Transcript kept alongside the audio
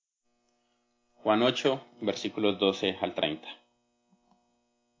Juan 8, versículos 12 al 30.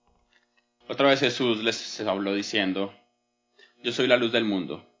 Otra vez Jesús les habló diciendo: Yo soy la luz del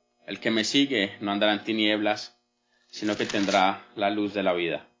mundo. El que me sigue no andará en tinieblas, sino que tendrá la luz de la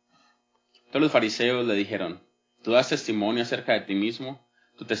vida. Todos los fariseos le dijeron: Tú das testimonio acerca de ti mismo,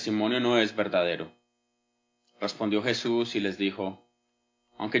 tu testimonio no es verdadero. Respondió Jesús y les dijo: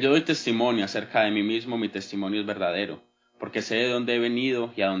 Aunque yo doy testimonio acerca de mí mismo, mi testimonio es verdadero, porque sé de dónde he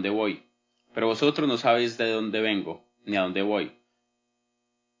venido y a dónde voy. Pero vosotros no sabéis de dónde vengo, ni a dónde voy.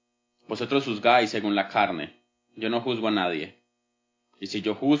 Vosotros juzgáis según la carne, yo no juzgo a nadie. Y si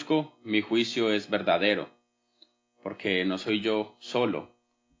yo juzgo, mi juicio es verdadero, porque no soy yo solo,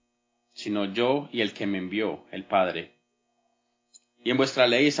 sino yo y el que me envió, el Padre. Y en vuestra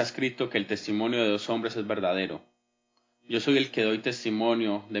ley está escrito que el testimonio de dos hombres es verdadero. Yo soy el que doy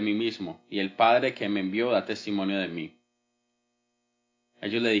testimonio de mí mismo, y el Padre que me envió da testimonio de mí.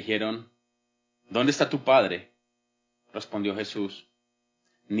 Ellos le dijeron: ¿Dónde está tu Padre? Respondió Jesús: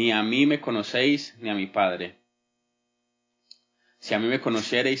 Ni a mí me conocéis, ni a mi Padre. Si a mí me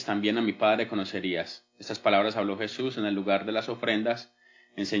conociereis, también a mi Padre conocerías. Estas palabras habló Jesús en el lugar de las ofrendas,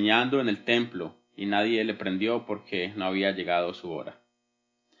 enseñando en el templo, y nadie le prendió porque no había llegado su hora.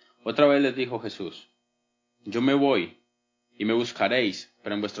 Otra vez les dijo Jesús: Yo me voy, y me buscaréis,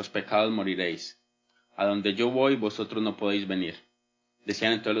 pero en vuestros pecados moriréis. A donde yo voy, vosotros no podéis venir.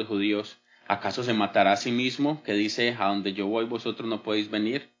 Decían entonces los judíos: ¿Acaso se matará a sí mismo, que dice: A donde yo voy, vosotros no podéis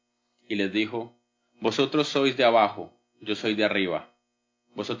venir? Y les dijo: Vosotros sois de abajo, yo soy de arriba.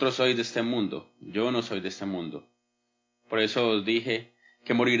 Vosotros sois de este mundo, yo no soy de este mundo. Por eso os dije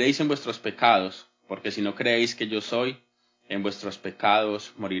que moriréis en vuestros pecados, porque si no creéis que yo soy, en vuestros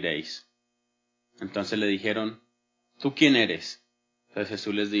pecados moriréis. Entonces le dijeron: ¿Tú quién eres? Entonces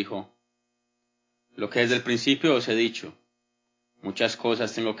Jesús les dijo: Lo que desde el principio os he dicho. Muchas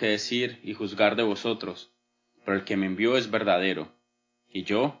cosas tengo que decir y juzgar de vosotros, pero el que me envió es verdadero, y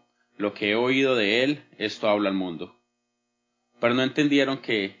yo, lo que he oído de él, esto hablo al mundo. Pero no entendieron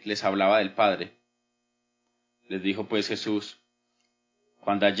que les hablaba del Padre. Les dijo pues Jesús: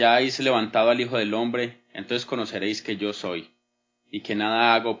 Cuando hayáis levantado al Hijo del Hombre, entonces conoceréis que yo soy, y que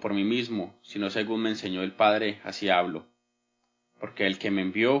nada hago por mí mismo, sino según me enseñó el Padre, así hablo. Porque el que me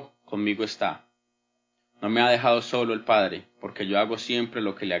envió conmigo está. No me ha dejado solo el Padre, porque yo hago siempre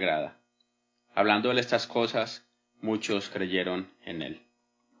lo que le agrada. Hablándole estas cosas, muchos creyeron en él.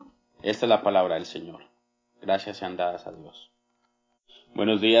 Esta es la palabra del Señor. Gracias sean dadas a Dios.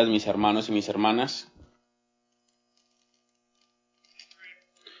 Buenos días, mis hermanos y mis hermanas.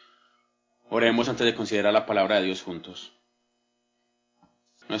 Oremos antes de considerar la palabra de Dios juntos.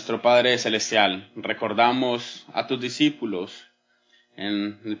 Nuestro Padre Celestial, recordamos a tus discípulos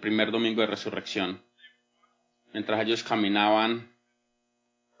en el primer domingo de resurrección, mientras ellos caminaban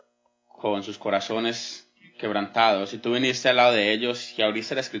con sus corazones quebrantados, y tú viniste al lado de ellos y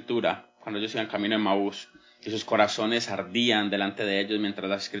abriste la escritura cuando ellos iban camino en Maús, y sus corazones ardían delante de ellos mientras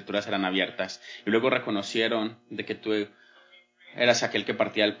las escrituras eran abiertas, y luego reconocieron de que tú eras aquel que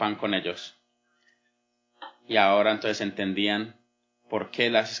partía el pan con ellos, y ahora entonces entendían por qué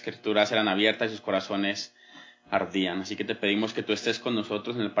las escrituras eran abiertas y sus corazones ardían. Así que te pedimos que tú estés con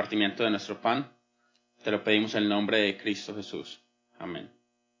nosotros en el partimiento de nuestro pan. Te lo pedimos en el nombre de Cristo Jesús. Amén.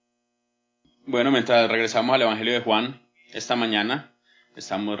 Bueno, mientras regresamos al Evangelio de Juan, esta mañana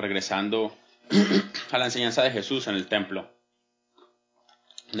estamos regresando a la enseñanza de Jesús en el templo,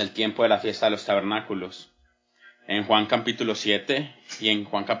 en el tiempo de la fiesta de los tabernáculos. En Juan capítulo 7 y en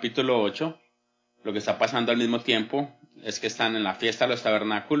Juan capítulo 8, lo que está pasando al mismo tiempo es que están en la fiesta de los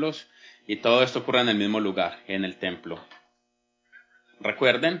tabernáculos y todo esto ocurre en el mismo lugar, en el templo.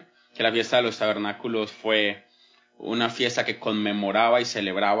 Recuerden que la fiesta de los tabernáculos fue una fiesta que conmemoraba y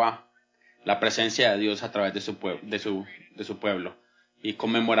celebraba la presencia de Dios a través de su pueblo. Y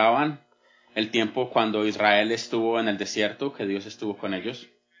conmemoraban el tiempo cuando Israel estuvo en el desierto, que Dios estuvo con ellos.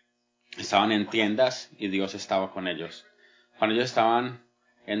 Estaban en tiendas y Dios estaba con ellos. Cuando ellos estaban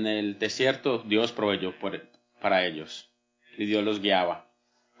en el desierto, Dios proveyó para ellos y Dios los guiaba.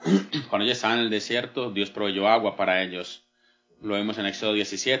 Cuando ellos estaban en el desierto, Dios proveyó agua para ellos. Lo vemos en Éxodo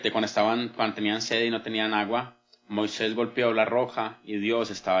 17. Cuando tenían sed y no tenían agua, Moisés golpeó la roca y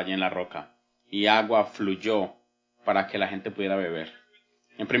Dios estaba allí en la roca. Y agua fluyó para que la gente pudiera beber.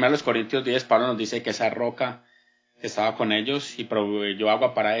 En 1 Corintios 10, Pablo nos dice que esa roca que estaba con ellos y proveyó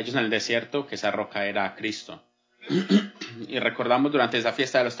agua para ellos en el desierto, que esa roca era Cristo. Y recordamos durante esa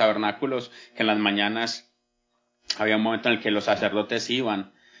fiesta de los tabernáculos que en las mañanas había un momento en el que los sacerdotes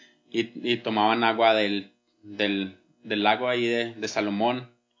iban y tomaban agua del lago ahí de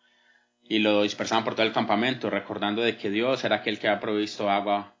Salomón y lo dispersaban por todo el campamento, recordando de que Dios era aquel que ha provisto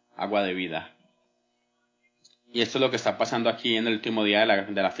agua de vida. Y esto es lo que está pasando aquí en el último día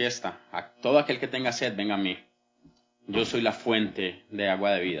de la fiesta. A todo aquel que tenga sed, venga a mí. Yo soy la fuente de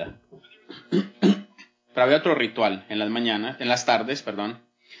agua de vida. Pero había otro ritual en las tardes,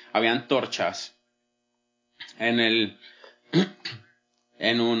 había antorchas en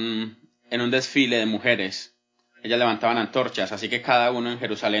un desfile de mujeres. Ellas levantaban antorchas, así que cada uno en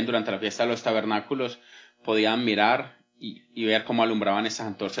Jerusalén durante la fiesta de los tabernáculos podían mirar y ver cómo alumbraban esas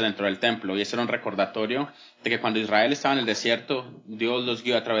antorchas dentro del templo. Y eso era un recordatorio de que cuando Israel estaba en el desierto, Dios los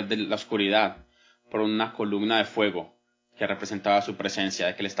guió a través de la oscuridad por una columna de fuego que representaba su presencia,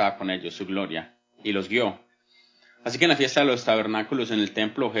 de que Él estaba con ellos, su gloria, y los guió. Así que en la fiesta de los tabernáculos en el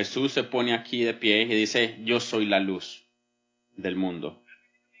templo, Jesús se pone aquí de pie y dice, yo soy la luz del mundo.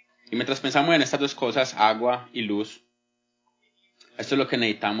 Y mientras pensamos en estas dos cosas, agua y luz, esto es lo que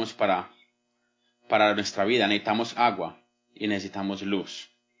necesitamos para nuestra vida. Necesitamos agua y necesitamos luz.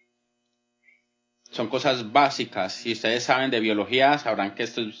 Son cosas básicas. Si ustedes saben de biología, sabrán que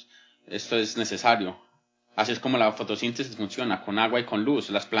esto es necesario. Así es como la fotosíntesis funciona, con agua y con luz.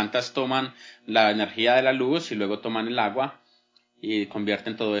 Las plantas toman la energía de la luz y luego toman el agua y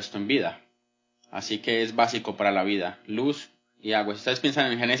convierten todo esto en vida. Así que es básico para la vida, luz y agua. Si ustedes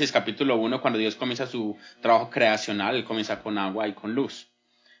piensan en Génesis capítulo 1, cuando Dios comienza su trabajo creacional, Él comienza con agua y con luz.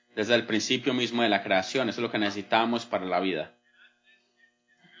 Desde el principio mismo de la creación, eso es lo que necesitamos para la vida.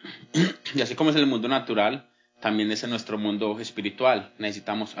 Y así como es el mundo natural, también es en nuestro mundo espiritual.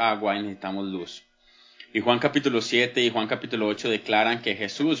 Necesitamos agua y necesitamos luz. Y Juan capítulo 7 y Juan capítulo 8 declaran que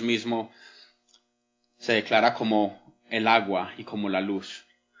Jesús mismo se declara como el agua y como la luz.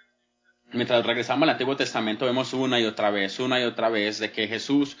 Mientras regresamos al Antiguo Testamento vemos una y otra vez de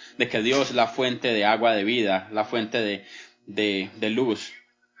que Dios es la fuente de agua de vida, la fuente de luz.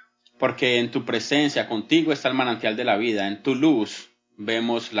 Porque en tu presencia, contigo está el manantial de la vida, en tu luz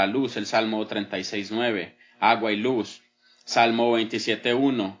vemos la luz, el Salmo 36:9, agua y luz. Salmo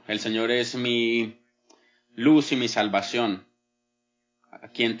 27:1, el Señor es mi luz y mi salvación. ¿A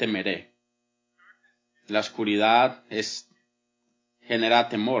quién temeré? La oscuridad genera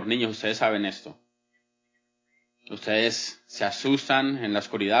temor. Niños, ustedes saben esto. Ustedes se asustan en la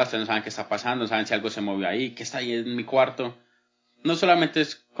oscuridad, ustedes no saben qué está pasando, no saben si algo se movió ahí, qué está ahí en mi cuarto. No solamente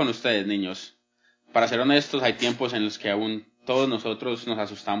es con ustedes, niños. Para ser honestos, hay tiempos en los que aún todos nosotros nos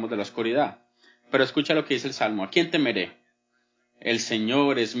asustamos de la oscuridad. Pero escucha lo que dice el Salmo. ¿A quién temeré? El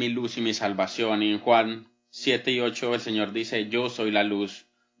Señor es mi luz y mi salvación. Y en Juan 7:8 el Señor dice, yo soy la luz,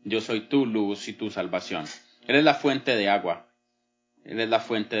 yo soy tu luz y tu salvación. Él es la fuente de agua. Él es la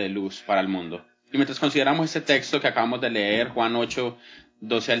fuente de luz para el mundo. Y mientras consideramos este texto que acabamos de leer, Juan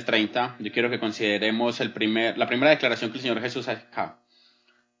 8:12 al 30, yo quiero que consideremos la primera declaración que el Señor Jesús hace acá.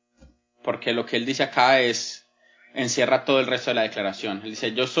 Porque lo que Él dice acá encierra todo el resto de la declaración. Él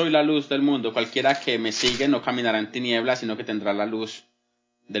dice, yo soy la luz del mundo, cualquiera que me sigue no caminará en tinieblas, sino que tendrá la luz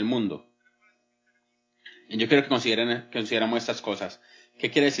del mundo. Y yo quiero que consideramos estas cosas. ¿Qué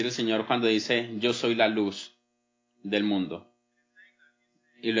quiere decir el Señor cuando dice, yo soy la luz del mundo?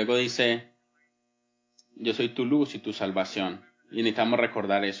 Y luego dice, yo soy tu luz y tu salvación. Y necesitamos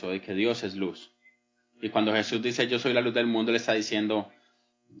recordar eso, de que Dios es luz. Y cuando Jesús dice, yo soy la luz del mundo, le está diciendo,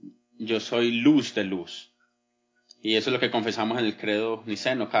 yo soy luz de luz. Y eso es lo que confesamos en el credo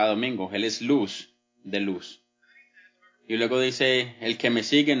niceno cada domingo. Él es luz de luz. Y luego dice, el que me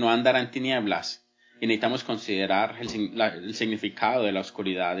sigue no andará en tinieblas. Y necesitamos considerar el significado de la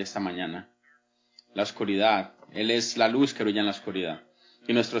oscuridad de esta mañana. La oscuridad. Él es la luz que brilla en la oscuridad.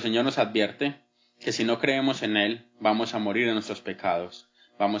 Y nuestro Señor nos advierte que si no creemos en Él, vamos a morir en nuestros pecados.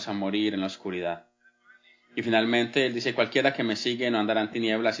 Vamos a morir en la oscuridad. Y finalmente Él dice, cualquiera que me sigue no andará en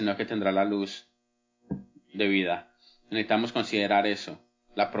tinieblas, sino que tendrá la luz de vida. Necesitamos considerar eso,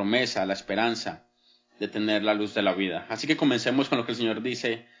 la promesa, la esperanza de tener la luz de la vida. Así que comencemos con lo que el Señor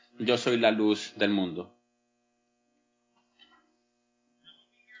dice, yo soy la luz del mundo.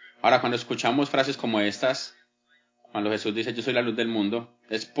 Ahora, cuando escuchamos frases como estas, cuando Jesús dice yo soy la luz del mundo,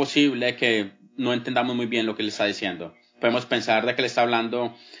 es posible que no entendamos muy bien lo que Él está diciendo. Podemos pensar de que Él está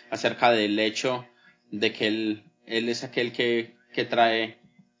hablando acerca del hecho de que Él es aquel que trae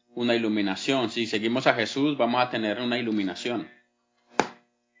una iluminación. Si seguimos a Jesús, vamos a tener una iluminación.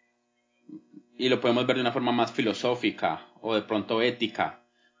 Y lo podemos ver de una forma más filosófica o de pronto ética.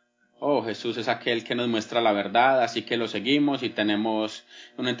 Oh, Jesús es aquel que nos muestra la verdad, así que lo seguimos y tenemos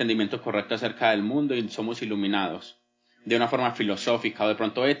un entendimiento correcto acerca del mundo y somos iluminados. De una forma filosófica o de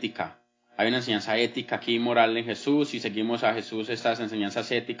pronto ética. Hay una enseñanza ética aquí moral en Jesús y seguimos a Jesús estas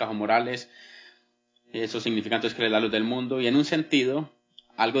enseñanzas éticas o morales. Eso significa entonces que Él es la luz del mundo y en un sentido,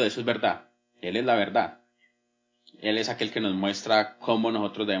 algo de eso es verdad. Él es la verdad. Él es aquel que nos muestra cómo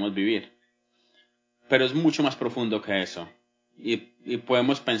nosotros debemos vivir. pero es mucho más profundo que eso. Y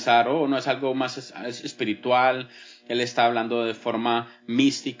podemos pensar, oh, no es algo más es espiritual, él está hablando de forma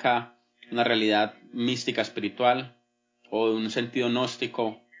mística, una realidad mística espiritual, o de un sentido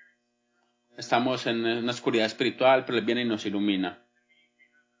gnóstico. Estamos en una oscuridad espiritual, pero él viene y nos ilumina.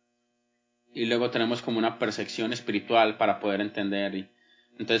 Y luego tenemos como una percepción espiritual para poder entender. Y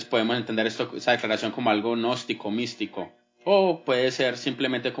entonces podemos entender esa declaración como algo gnóstico, místico. O puede ser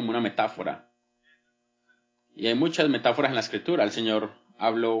simplemente como una metáfora. Y hay muchas metáforas en la escritura. El Señor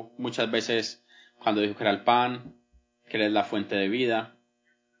habló muchas veces cuando dijo que era el pan, que Él es la fuente de vida.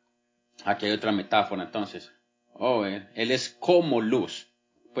 Aquí hay otra metáfora entonces. Él es como luz.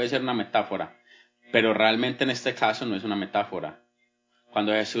 Puede ser una metáfora. Pero realmente en este caso no es una metáfora.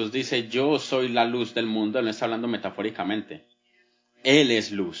 Cuando Jesús dice yo soy la luz del mundo, Él no está hablando metafóricamente. Él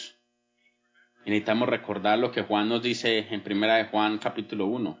es luz. Y necesitamos recordar lo que Juan nos dice en Primera de Juan capítulo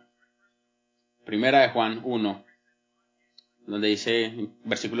 1. Primera de Juan 1. Donde dice en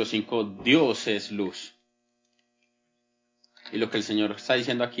versículo 5, Dios es luz. Y lo que el Señor está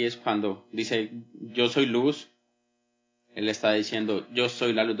diciendo aquí es cuando dice, yo soy luz, Él está diciendo, yo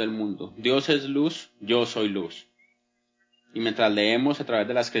soy la luz del mundo. Dios es luz, yo soy luz. Y mientras leemos a través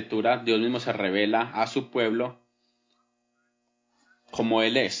de la Escritura, Dios mismo se revela a su pueblo como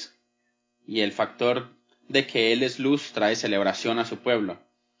Él es. Y el factor de que Él es luz trae celebración a su pueblo.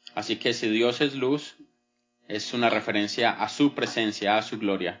 Así que si Dios es luz, es una referencia a su presencia, a su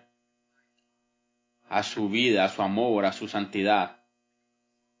gloria, a su vida, a su amor, a su santidad.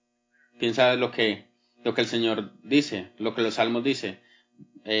 Piensa lo que el Señor dice, lo que los salmos dice.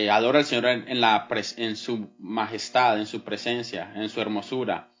 Adora al Señor en su majestad, en su presencia, en su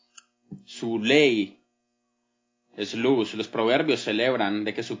hermosura. Su ley es luz. Los proverbios celebran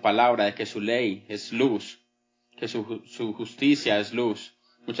de que su palabra, de que su ley es luz, que su justicia es luz.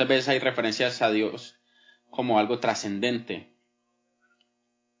 Muchas veces hay referencias a Dios como algo trascendente.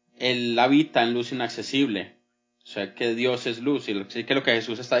 Él habita en luz inaccesible. O sea que Dios es luz. Y así que lo que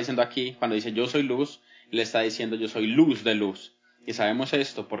Jesús está diciendo aquí, cuando dice yo soy luz, Él está diciendo yo soy luz de luz. Y sabemos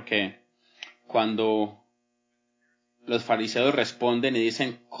esto porque cuando los fariseos responden y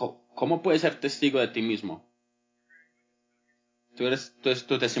dicen, ¿cómo puedes ser testigo de ti mismo?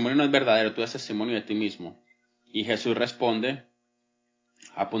 Tu testimonio no es verdadero, tú eres testimonio de ti mismo. Y Jesús responde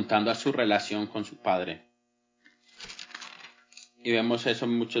apuntando a su relación con su Padre. Y vemos eso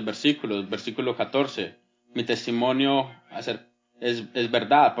en muchos versículos. Versículo 14. Mi testimonio es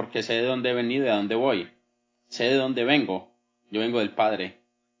verdad porque sé de dónde he venido y a dónde voy. Sé de dónde vengo. Yo vengo del Padre.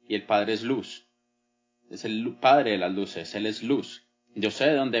 Y el Padre es luz. Es el Padre de las luces. Él es luz. Yo sé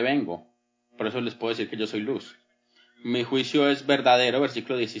de dónde vengo. Por eso les puedo decir que yo soy luz. Mi juicio es verdadero.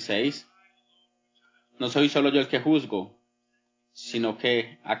 Versículo 16. No soy solo yo el que juzgo, sino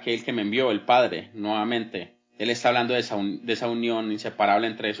que aquel que me envió, el Padre, nuevamente. Él está hablando de esa unión inseparable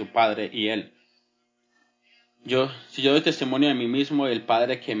entre su Padre y Él. Si yo doy testimonio de mí mismo, el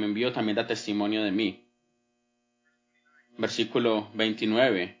Padre que me envió también da testimonio de mí. Versículo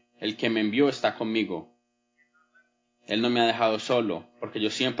 29. El que me envió está conmigo. Él no me ha dejado solo, porque yo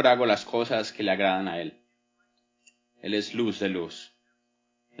siempre hago las cosas que le agradan a Él. Él es luz de luz.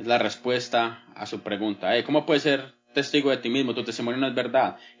 Es la respuesta a su pregunta. ¿Cómo puedes ser testigo de ti mismo? Tu testimonio no es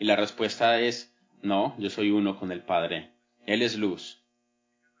verdad. Y la respuesta es, no, yo soy uno con el Padre. Él es luz.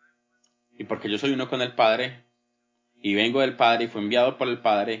 Y porque yo soy uno con el Padre, y vengo del Padre y fui enviado por el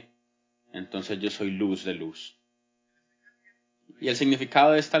Padre, entonces yo soy luz de luz. Y el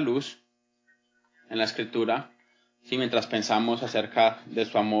significado de esta luz en la Escritura, si mientras pensamos acerca de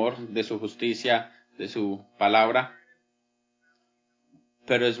su amor, de su justicia, de su palabra,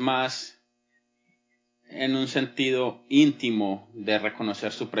 pero es más en un sentido íntimo de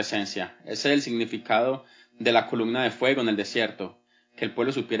reconocer su presencia. Ese es el significado de la columna de fuego en el desierto, que el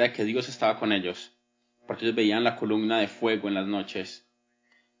pueblo supiera que Dios estaba con ellos, porque ellos veían la columna de fuego en las noches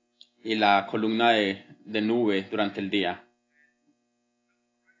y la columna de nube durante el día.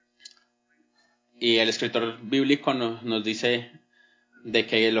 Y el escritor bíblico nos dice de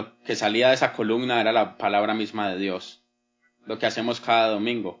que lo que salía de esa columna era la palabra misma de Dios, lo que hacemos cada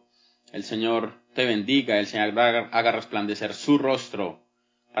domingo. El Señor te bendiga, el Señor haga resplandecer su rostro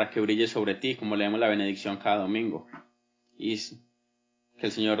para que brille sobre ti, como leemos la benedicción cada domingo. Y que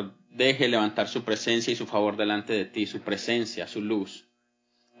el Señor deje levantar su presencia y su favor delante de ti, su presencia, su luz.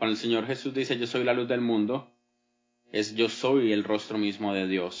 Cuando el Señor Jesús dice yo soy la luz del mundo, es yo soy el rostro mismo de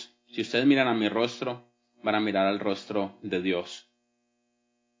Dios. Si ustedes miran a mi rostro, van a mirar al rostro de Dios.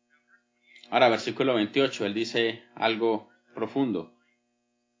 Ahora, versículo 28, él dice algo profundo.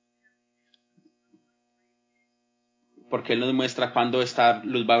 porque Él nos muestra cuando esta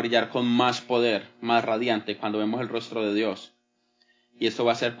luz va a brillar con más poder, más radiante, cuando vemos el rostro de Dios. Y esto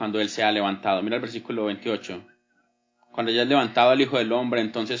va a ser cuando Él sea levantado. Mira el versículo 28. Cuando hayas levantado al Hijo del Hombre,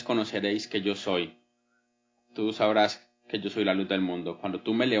 entonces conoceréis que yo soy. Tú sabrás que yo soy la luz del mundo. Cuando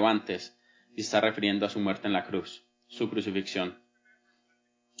tú me levantes, y está refiriendo a su muerte en la cruz, su crucifixión.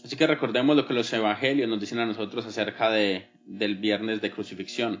 Así que recordemos lo que los evangelios nos dicen a nosotros acerca del viernes de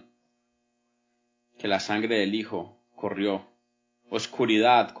crucifixión. Que la sangre del Hijo corrió.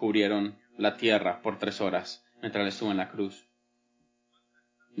 Oscuridad cubrieron la tierra por 3 horas mientras Él estuvo en la cruz.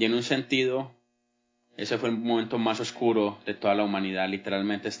 Y en un sentido, ese fue el momento más oscuro de toda la humanidad.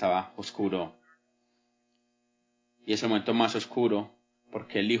 Literalmente estaba oscuro. Y es el momento más oscuro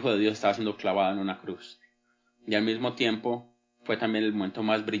porque el Hijo de Dios estaba siendo clavado en una cruz. Y al mismo tiempo fue también el momento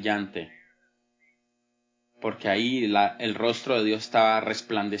más brillante porque ahí el rostro de Dios estaba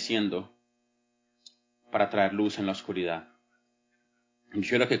resplandeciendo para traer luz en la oscuridad. Yo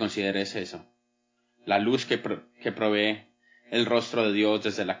quiero que consideres eso. La luz que provee el rostro de Dios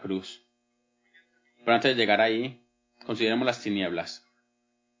desde la cruz. Pero antes de llegar ahí, consideremos las tinieblas.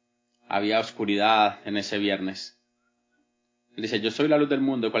 Había oscuridad en ese viernes. Él dice, yo soy la luz del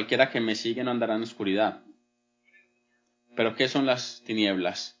mundo, cualquiera que me sigue no andará en oscuridad. ¿Pero qué son las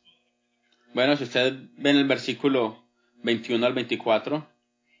tinieblas? Bueno, si ustedes ven el versículo 21 al 24,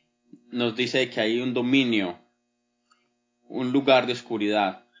 nos dice que hay un dominio, un lugar de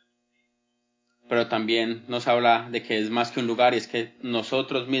oscuridad. Pero también nos habla de que es más que un lugar y es que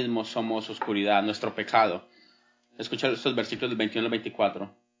nosotros mismos somos oscuridad, nuestro pecado. Escucha estos versículos del 21 al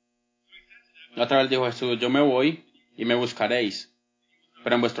 24. Otra vez dijo Jesús, yo me voy y me buscaréis,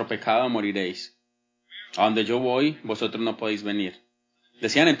 pero en vuestro pecado moriréis. A donde yo voy, vosotros no podéis venir.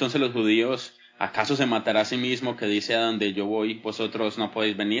 Decían entonces los judíos, ¿acaso se matará a sí mismo que dice a donde yo voy, vosotros no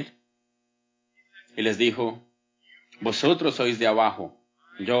podéis venir? Y les dijo, vosotros sois de abajo,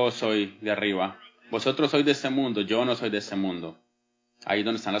 yo soy de arriba. Vosotros sois de este mundo, yo no soy de este mundo. Ahí es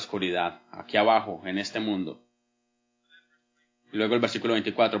donde está la oscuridad, aquí abajo, en este mundo. Y luego el versículo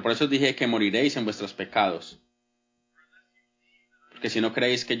 24, por eso os dije que moriréis en vuestros pecados. Porque si no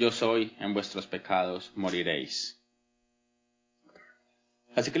creéis que yo soy, en vuestros pecados moriréis.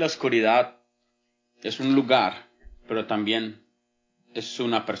 Así que la oscuridad es un lugar, pero también es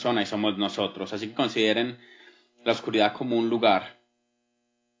una persona y somos nosotros. Así que consideren la oscuridad como un lugar.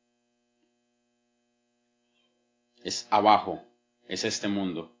 Es abajo, es este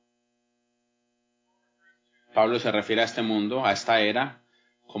mundo. Pablo se refiere a este mundo, a esta era,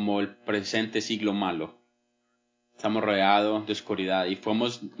 como el presente siglo malo. Estamos rodeados de oscuridad y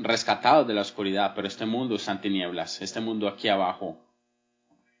fuimos rescatados de la oscuridad, pero este mundo está en tinieblas. Este mundo aquí abajo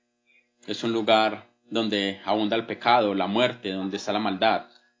es un lugar donde abunda el pecado, la muerte, donde está la maldad,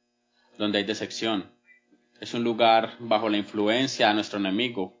 donde hay decepción. Es un lugar bajo la influencia de nuestro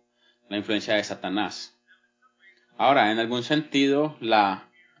enemigo, la influencia de Satanás. Ahora, en algún sentido, la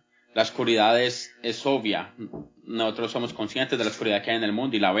oscuridad es obvia. Nosotros somos conscientes de la oscuridad que hay en el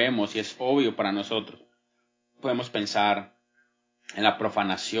mundo y la vemos y es obvio para nosotros. Podemos pensar en la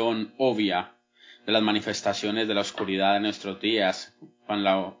profanación obvia de las manifestaciones de la oscuridad de nuestros días, con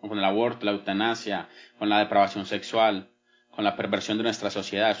el aborto, la eutanasia, con la depravación sexual, con la perversión de nuestra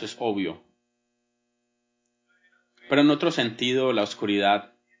sociedad. Eso es obvio. Pero en otro sentido, la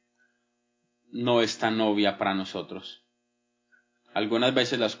oscuridad no es tan obvia para nosotros. Algunas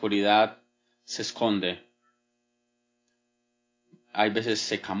veces la oscuridad se esconde. Hay veces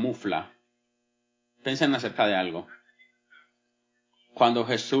se camufla. Piensen acerca de algo. Cuando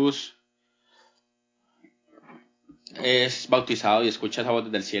Jesús es bautizado y escucha esa voz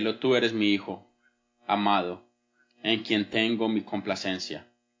desde el cielo, tú eres mi Hijo amado, en quien tengo mi complacencia.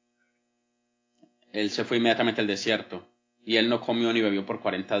 Él se fue inmediatamente al desierto y él no comió ni bebió por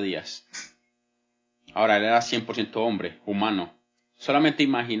 40 días. Ahora, él era 100% hombre, humano. Solamente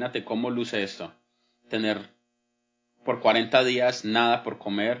imagínate cómo luce esto. Tener por 40 días nada por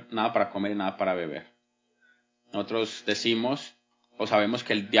comer, nada para comer y nada para beber. Nosotros decimos o sabemos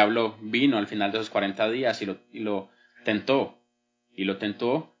que el diablo vino al final de esos 40 días y lo tentó. Y lo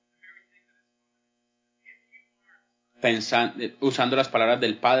tentó usando las palabras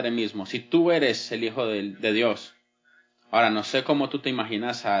del Padre mismo. Si tú eres el Hijo de Dios. Ahora, no sé cómo tú te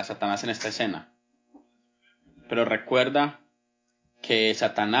imaginas a Satanás en esta escena. Pero recuerda que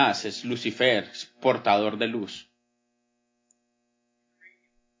Satanás es Lucifer, es portador de luz.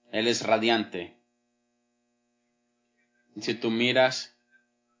 Él es radiante. Si tú miras,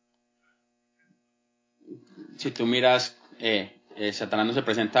 Satanás no se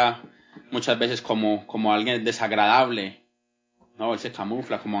presenta muchas veces como alguien desagradable. No, él se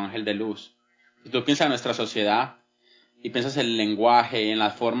camufla como ángel de luz. Si tú piensas en nuestra sociedad, y piensas en el lenguaje, en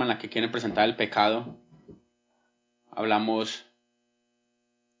la forma en la que quieren presentar el pecado, hablamos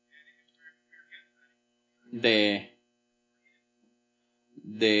de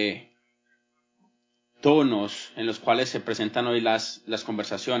tonos en los cuales se presentan hoy las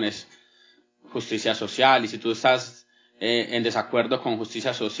conversaciones. Justicia social, y si tú estás en desacuerdo con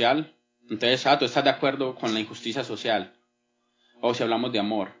justicia social, entonces tú estás de acuerdo con la injusticia social. O si hablamos de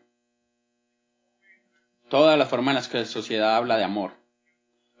amor, toda la forma en las que la sociedad habla de amor.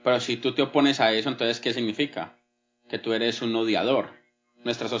 Pero si tú te opones a eso, entonces ¿qué significa? Que tú eres un odiador.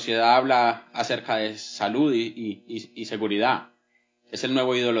 Nuestra sociedad habla acerca de salud y seguridad. Es el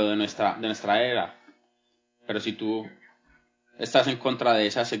nuevo ídolo de nuestra era. Pero si tú estás en contra de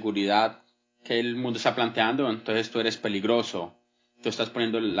esa seguridad que el mundo está planteando, entonces tú eres peligroso. Tú estás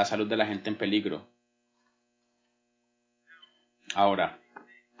poniendo la salud de la gente en peligro. Ahora,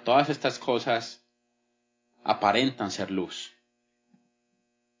 todas estas cosas aparentan ser luz.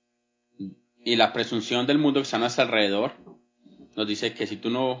 Y la presunción del mundo que está a nuestro alrededor nos dice que si tú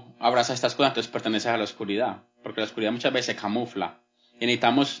no abrazas estas cosas, entonces perteneces a la oscuridad. Porque la oscuridad muchas veces se camufla. Y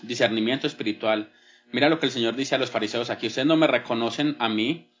necesitamos discernimiento espiritual. Mira lo que el Señor dice a los fariseos aquí. Ustedes no me reconocen a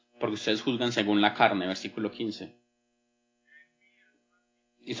mí porque ustedes juzgan según la carne. Versículo 15.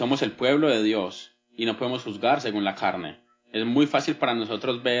 Y somos el pueblo de Dios. Y no podemos juzgar según la carne. Es muy fácil para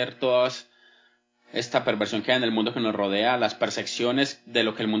nosotros ver toda esta perversión que hay en el mundo que nos rodea. Las percepciones de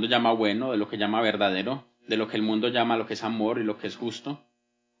lo que el mundo llama bueno, de lo que llama verdadero, de lo que el mundo llama lo que es amor y lo que es justo.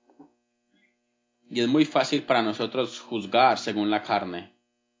 Y es muy fácil para nosotros juzgar según la carne,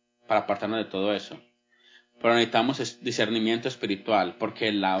 para apartarnos de todo eso. Pero necesitamos discernimiento espiritual,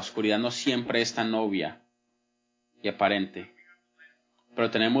 porque la oscuridad no siempre es tan obvia y aparente.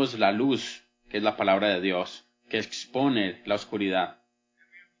 Pero tenemos la luz, que es la palabra de Dios, que expone la oscuridad.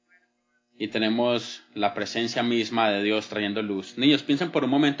 Y tenemos la presencia misma de Dios trayendo luz. Niños, piensen por un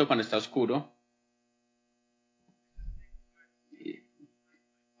momento cuando está oscuro.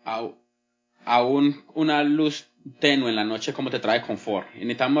 Aún una luz tenue en la noche como te trae confort. Y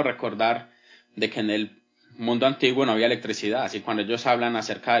necesitamos recordar de que en el mundo antiguo no había electricidad. Así cuando ellos hablan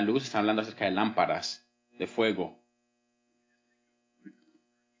acerca de luz, están hablando acerca de lámparas, de fuego.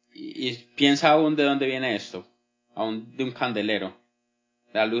 Y piensa aún de dónde viene esto. Aún de un candelero.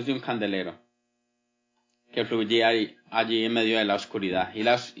 De la luz de un candelero. Que fluye allí en medio de la oscuridad. Y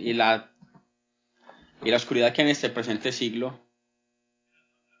la oscuridad que en este presente siglo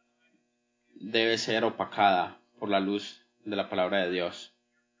debe ser opacada por la luz de la palabra de Dios.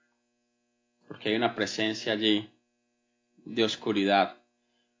 Porque hay una presencia allí de oscuridad.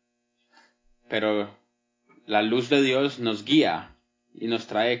 Pero la luz de Dios nos guía y nos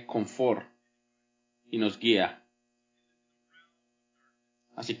trae confort y nos guía.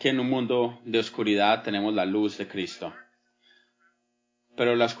 Así que en un mundo de oscuridad tenemos la luz de Cristo.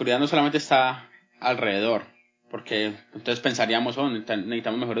 Pero la oscuridad no solamente está alrededor, porque entonces pensaríamos,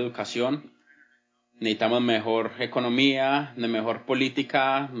 necesitamos mejor educación, necesitamos mejor economía, mejor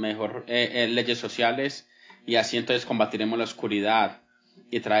política, mejor leyes sociales, y así entonces combatiremos la oscuridad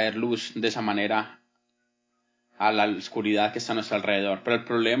y traer luz de esa manera a la oscuridad que está a nuestro alrededor. Pero el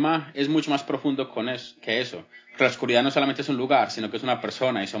problema es mucho más profundo que eso. Porque la oscuridad no solamente es un lugar, sino que es una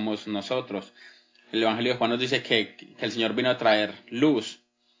persona y somos nosotros. El Evangelio de Juan nos dice que el Señor vino a traer luz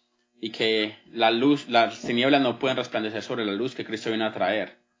y que las tinieblas no pueden resplandecer sobre la luz que Cristo vino a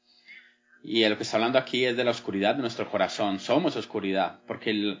traer. Y lo que está hablando aquí es de la oscuridad de nuestro corazón. Somos oscuridad,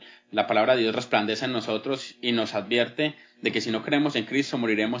 porque la palabra de Dios resplandece en nosotros y nos advierte de que si no creemos en Cristo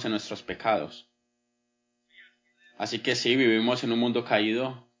moriremos en nuestros pecados. Así que sí, vivimos en un mundo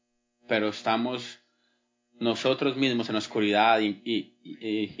caído, pero estamos nosotros mismos en la oscuridad y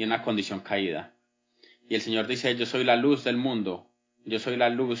en una condición caída. Y el Señor dice, yo soy la luz del mundo, yo soy la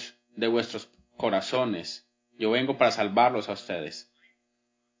luz de vuestros corazones, yo vengo para salvarlos a ustedes.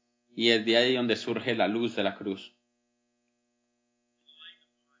 Y es de ahí donde surge la luz de la cruz.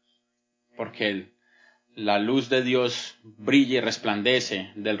 Porque la luz de Dios brilla y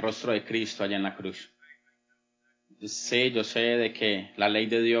resplandece del rostro de Cristo allá en la cruz. Sí, yo sé de que la ley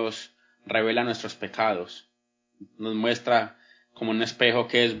de Dios revela nuestros pecados. Nos muestra como un espejo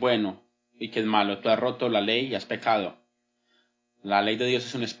qué es bueno y qué es malo. Tú has roto la ley y has pecado. La ley de Dios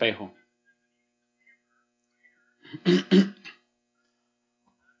es un espejo.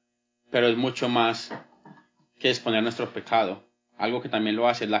 Pero es mucho más que exponer nuestro pecado. Algo que también lo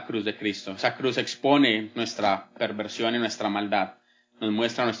hace es la cruz de Cristo. Esa cruz expone nuestra perversión y nuestra maldad. Nos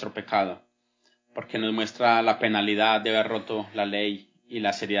muestra nuestro pecado. Porque nos muestra la penalidad de haber roto la ley y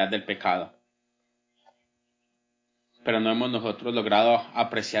la seriedad del pecado. Pero no hemos nosotros logrado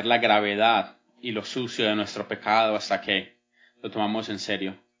apreciar la gravedad y lo sucio de nuestro pecado hasta que lo tomamos en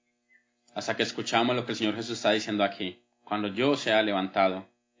serio. Hasta que escuchamos lo que el Señor Jesús está diciendo aquí. Cuando yo sea levantado,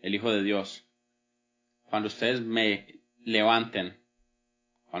 el Hijo de Dios, cuando ustedes me levanten,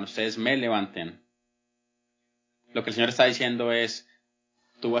 lo que el Señor está diciendo es,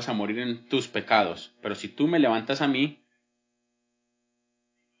 tú vas a morir en tus pecados, pero si tú me levantas a mí,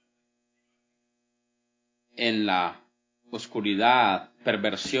 en la oscuridad,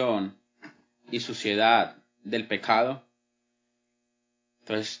 perversión y suciedad del pecado,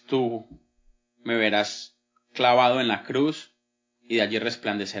 entonces tú me verás clavado en la cruz y de allí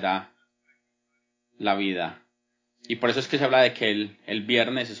resplandecerá la vida. Y por eso es que se habla de que el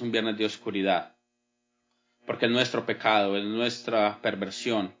viernes es un viernes de oscuridad, porque es nuestro pecado, es nuestra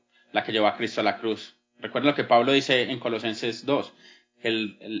perversión la que llevó a Cristo a la cruz. Recuerden lo que Pablo dice en Colosenses 2,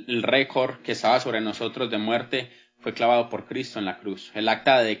 el récord que estaba sobre nosotros de muerte fue clavado por Cristo en la cruz. El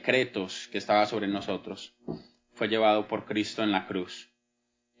acta de decretos que estaba sobre nosotros fue llevado por Cristo en la cruz.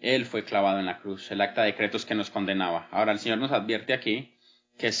 Él fue clavado en la cruz, el acta de decretos que nos condenaba. Ahora el Señor nos advierte aquí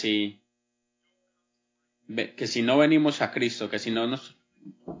que si no venimos a Cristo, que si no nos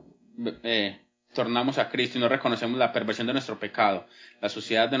tornamos a Cristo y no reconocemos la perversión de nuestro pecado, la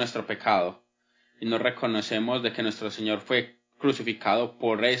suciedad de nuestro pecado, y no reconocemos de que nuestro Señor fue crucificado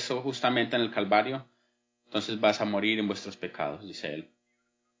por eso justamente en el Calvario, entonces vas a morir en vuestros pecados, dice Él.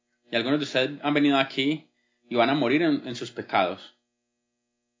 Y algunos de ustedes han venido aquí y van a morir en sus pecados.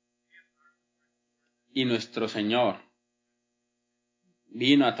 Y nuestro Señor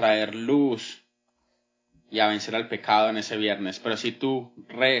vino a traer luz y a vencer al pecado en ese viernes. Pero si tú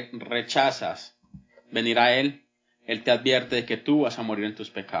rechazas venir a Él, Él te advierte de que tú vas a morir en tus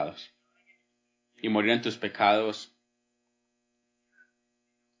pecados. Y morir en tus pecados,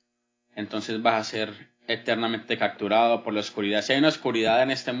 entonces vas a ser eternamente capturado por la oscuridad. Si hay una oscuridad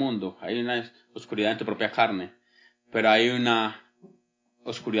en este mundo, hay una oscuridad en tu propia carne, pero hay una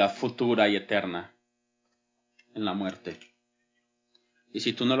oscuridad futura y eterna en la muerte. Y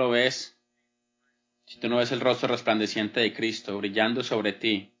si tú no lo ves, si tú no ves el rostro resplandeciente de Cristo brillando sobre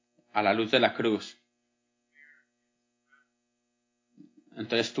ti a la luz de la cruz,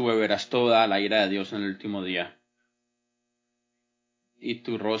 entonces tú beberás toda la ira de Dios en el último día. Y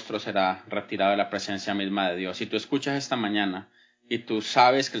tu rostro será retirado de la presencia misma de Dios. Si tú escuchas esta mañana y tú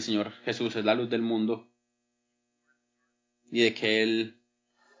sabes que el Señor Jesús es la luz del mundo y de que Él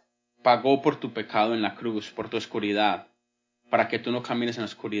pagó por tu pecado en la cruz, por tu oscuridad, para que tú no camines en la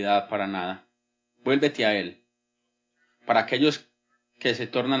oscuridad para nada, vuélvete a Él. Para aquellos que se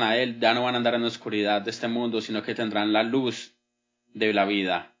tornan a Él, ya no van a andar en la oscuridad de este mundo, sino que tendrán la luz de la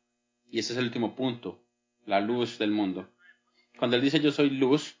vida. Y ese es el último punto, la luz del mundo. Cuando Él dice yo soy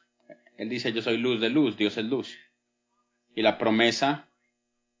luz, Él dice yo soy luz de luz, Dios es luz. Y la promesa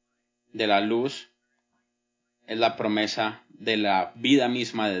de la luz es la promesa de la vida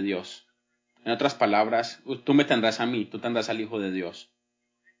misma de Dios. En otras palabras, tú me tendrás a mí, tú tendrás al Hijo de Dios.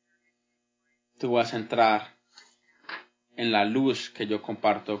 Tú vas a entrar en la luz que yo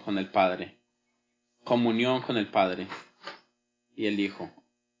comparto con el Padre. Comunión con el Padre y el Hijo.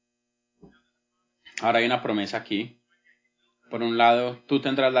 Ahora hay una promesa aquí. Por un lado, tú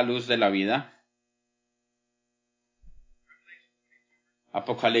tendrás la luz de la vida.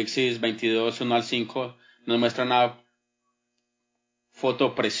 Apocalipsis 22, 1 al 5 nos muestra una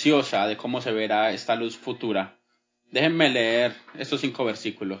foto preciosa de cómo se verá esta luz futura. Déjenme leer estos 5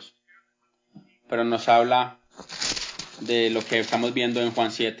 versículos. Pero nos habla de lo que estamos viendo en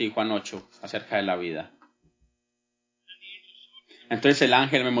Juan 7 y Juan 8 acerca de la vida. Entonces el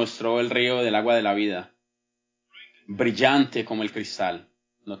ángel me mostró el río del agua de la vida, brillante como el cristal.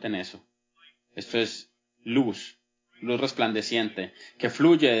 Noten eso. Esto es luz resplandeciente, que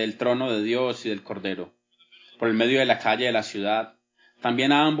fluye del trono de Dios y del Cordero, por el medio de la calle de la ciudad.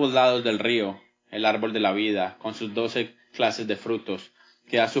 También a ambos lados del río, el árbol de la vida, con sus 12 clases de frutos,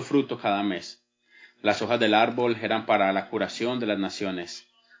 que da su fruto cada mes. Las hojas del árbol eran para la curación de las naciones.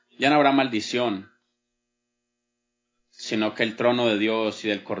 Ya no habrá maldición, sino que el trono de Dios y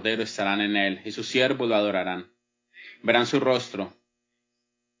del Cordero estarán en él, y sus siervos lo adorarán. Verán su rostro,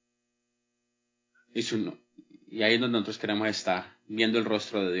 y ahí es donde nosotros queremos estar, viendo el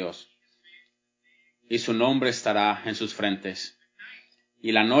rostro de Dios. Y su nombre estará en sus frentes.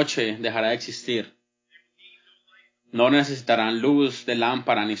 Y la noche dejará de existir. No necesitarán luz de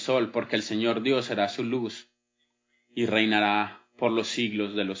lámpara ni sol, porque el Señor Dios será su luz y reinará por los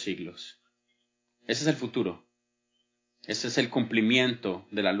siglos de los siglos. Ese es el futuro. Ese es el cumplimiento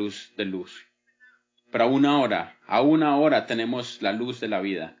de la luz de luz. Pero aún ahora tenemos la luz de la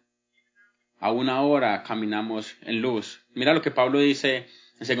vida. Aún ahora caminamos en luz. Mira lo que Pablo dice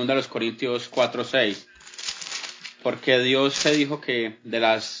En 2 Corintios 4:6. Porque Dios se dijo que que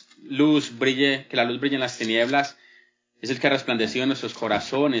la luz brille en las tinieblas, es el que ha resplandecido en nuestros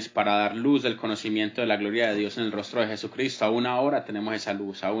corazones para dar luz del conocimiento de la gloria de Dios en el rostro de Jesucristo. Aún ahora tenemos esa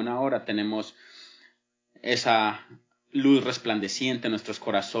luz, aún ahora tenemos esa luz resplandeciente en nuestros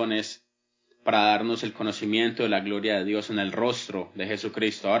corazones para darnos el conocimiento de la gloria de Dios en el rostro de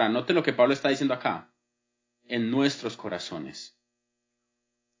Jesucristo. Ahora, note lo que Pablo está diciendo acá. En nuestros corazones,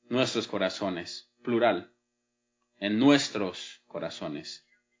 plural, en nuestros corazones.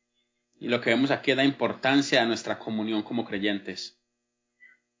 Y lo que vemos aquí es la importancia de nuestra comunión como creyentes,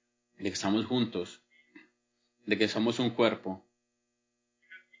 de que estamos juntos, de que somos un cuerpo.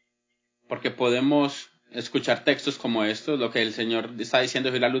 Porque podemos escuchar textos como estos, lo que el Señor está diciendo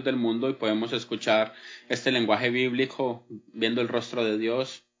es la luz del mundo, y podemos escuchar este lenguaje bíblico viendo el rostro de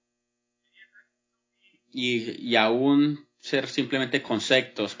Dios y aún ser simplemente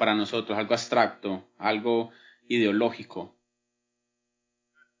conceptos para nosotros, algo abstracto, algo ideológico.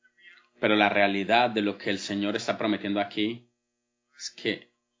 Pero la realidad de lo que el Señor está prometiendo aquí es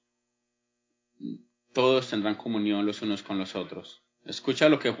que todos tendrán comunión los unos con los otros. Escucha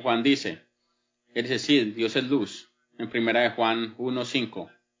lo que Juan dice. Él dice, sí, Dios es luz. En 1 Juan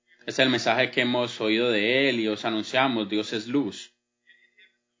 1:5. Es el mensaje que hemos oído de Él y os anunciamos. Dios es luz.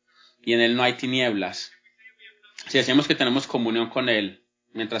 Y en Él no hay tinieblas. Si decimos que tenemos comunión con Él,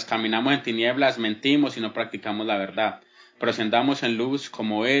 mientras caminamos en tinieblas, mentimos y no practicamos la verdad. Pero si andamos en luz,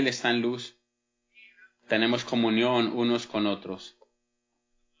 como Él está en luz, tenemos comunión unos con otros.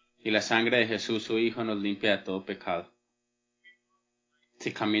 Y la sangre de Jesús, su Hijo, nos limpia de todo pecado.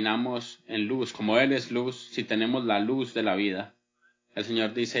 Si caminamos en luz, como Él es luz, si tenemos la luz de la vida. El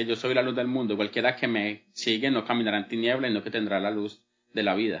Señor dice, yo soy la luz del mundo. Cualquiera que me sigue no caminará en tiniebla, sino que tendrá la luz de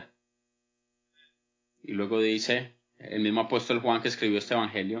la vida. Y luego dice, el mismo apóstol Juan que escribió este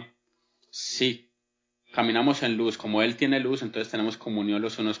evangelio, si caminamos en luz, como Él tiene luz, entonces tenemos comunión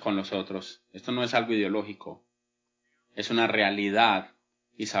los unos con los otros. Esto no es algo ideológico, es una realidad.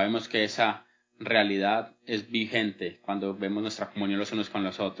 Y sabemos que esa realidad es vigente cuando vemos nuestra comunión los unos con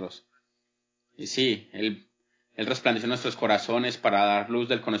los otros. Y sí, Él resplandeció en nuestros corazones para dar luz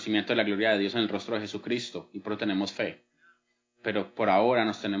del conocimiento de la gloria de Dios en el rostro de Jesucristo, y por eso tenemos fe. Pero por ahora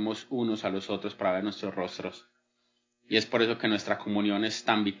nos tenemos unos a los otros para ver nuestros rostros. Y es por eso que nuestra comunión es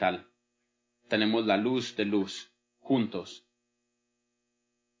tan vital. Tenemos la luz de luz, juntos.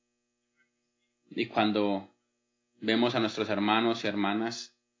 Y cuando vemos a nuestros hermanos y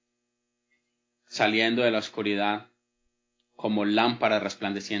hermanas saliendo de la oscuridad como lámparas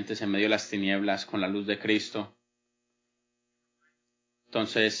resplandecientes en medio de las tinieblas con la luz de Cristo,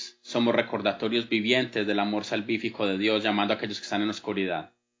 entonces somos recordatorios vivientes del amor salvífico de Dios, llamando a aquellos que están en la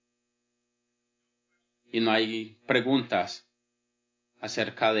oscuridad. Y no hay preguntas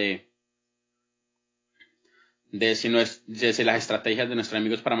acerca de si las estrategias de nuestros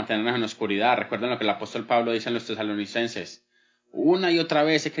enemigos para mantenernos en la oscuridad. Recuerden lo que el apóstol Pablo dice en los Tesalonicenses. Una y otra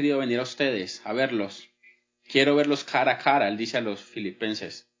vez he querido venir a ustedes, a verlos. Quiero verlos cara a cara, él dice a los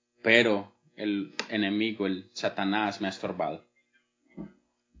filipenses. Pero el enemigo, el Satanás, me ha estorbado.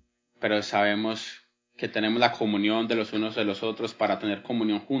 Pero sabemos que tenemos la comunión de los unos de los otros para tener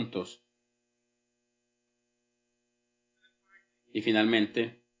comunión juntos. Y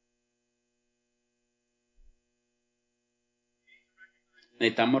finalmente,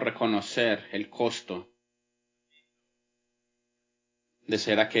 necesitamos reconocer el costo de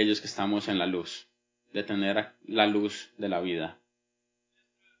ser aquellos que estamos en la luz, de tener la luz de la vida.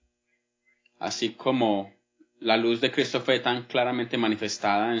 Así como la luz de Cristo fue tan claramente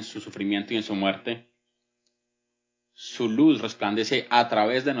manifestada en su sufrimiento y en su muerte, su luz resplandece a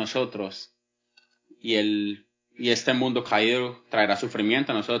través de nosotros, y este mundo caído traerá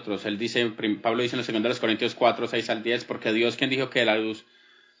sufrimiento a nosotros. Pablo dice en 2 Corintios 4:6-10, porque Dios, quien dijo que la luz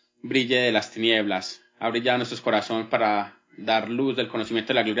brille de las tinieblas, ha brillado en nuestros corazones para dar luz del conocimiento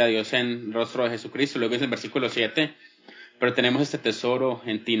de la gloria de Dios en el rostro de Jesucristo. Luego dice el versículo 7, pero tenemos este tesoro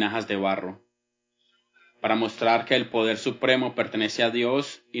en tinajas de barro, para mostrar que el poder supremo pertenece a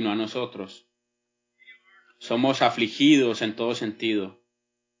Dios y no a nosotros. Somos afligidos en todo sentido.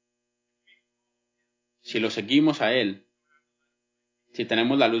 Si lo seguimos a Él, si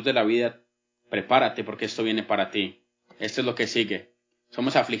tenemos la luz de la vida, prepárate porque esto viene para ti. Esto es lo que sigue.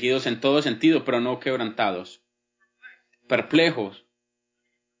 Somos afligidos en todo sentido, pero no quebrantados. Perplejos.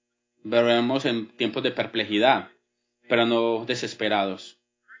 Veremos en tiempos de perplejidad, pero no desesperados.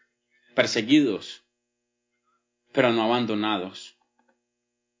 Perseguidos, pero no abandonados.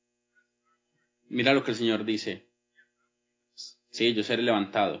 Mira lo que el Señor dice. Sí, yo seré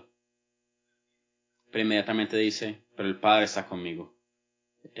levantado. Pero inmediatamente dice, pero el Padre está conmigo.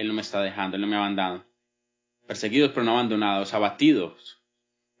 Él no me está dejando, Él no me ha abandonado. Perseguidos pero no abandonados, abatidos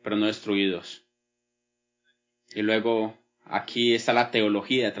pero no destruidos. Y luego aquí está la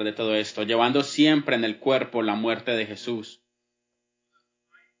teología detrás de todo esto, llevando siempre en el cuerpo la muerte de Jesús.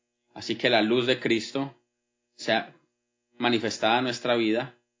 Así que la luz de Cristo sea manifestada en nuestra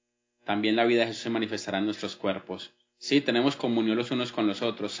vida, también la vida de Jesús se manifestará en nuestros cuerpos. Sí, tenemos comunión los unos con los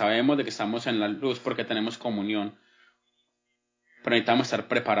otros, sabemos de que estamos en la luz porque tenemos comunión, pero necesitamos estar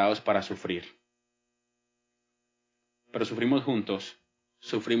preparados para sufrir. Pero sufrimos juntos,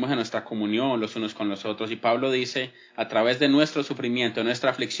 sufrimos en nuestra comunión los unos con los otros. Y Pablo dice, a través de nuestro sufrimiento, de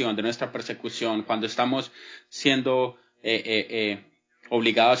nuestra aflicción, de nuestra persecución, cuando estamos siendo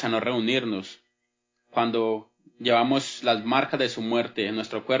obligados a no reunirnos, cuando llevamos las marcas de su muerte en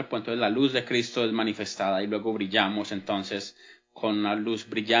nuestro cuerpo, entonces la luz de Cristo es manifestada y luego brillamos entonces con una luz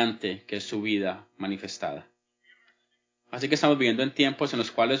brillante que es su vida manifestada. Así que estamos viviendo en tiempos en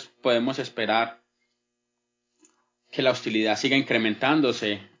los cuales podemos esperar que la hostilidad siga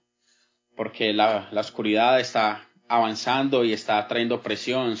incrementándose, porque la oscuridad está avanzando y está trayendo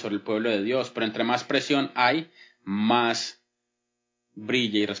presión sobre el pueblo de Dios, pero entre más presión hay, más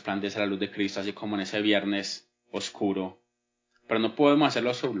brilla y resplandece la luz de Cristo, así como en ese viernes oscuro. Pero no podemos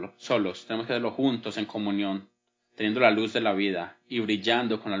hacerlo solos, tenemos que hacerlo juntos en comunión, teniendo la luz de la vida y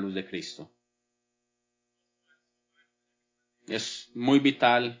brillando con la luz de Cristo. Es muy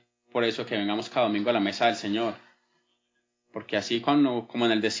vital por eso que vengamos cada domingo a la mesa del Señor, porque así como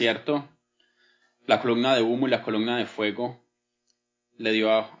en el desierto, la columna de humo y la columna de fuego le dio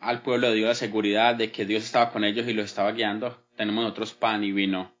al pueblo de Dios la seguridad de que Dios estaba con ellos y los estaba guiando. Tenemos nosotros pan y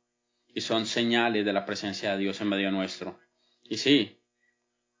vino, y son señales de la presencia de Dios en medio nuestro. Y sí,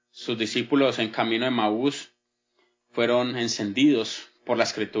 sus discípulos en camino de Maús fueron encendidos por la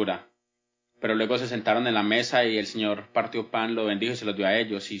Escritura, pero luego se sentaron en la mesa y el Señor partió pan, lo bendijo y se los dio a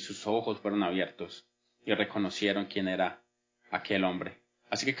ellos, y sus ojos fueron abiertos y reconocieron quién era aquel hombre.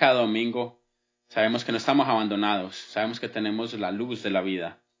 Así que cada domingo sabemos que no estamos abandonados, sabemos que tenemos la luz de la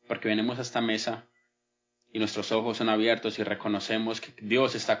vida, porque venimos a esta mesa y nuestros ojos son abiertos y reconocemos que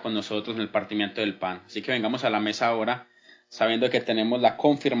Dios está con nosotros en el partimiento del pan. Así que vengamos a la mesa ahora sabiendo que tenemos la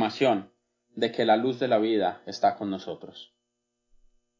confirmación de que la luz de la vida está con nosotros.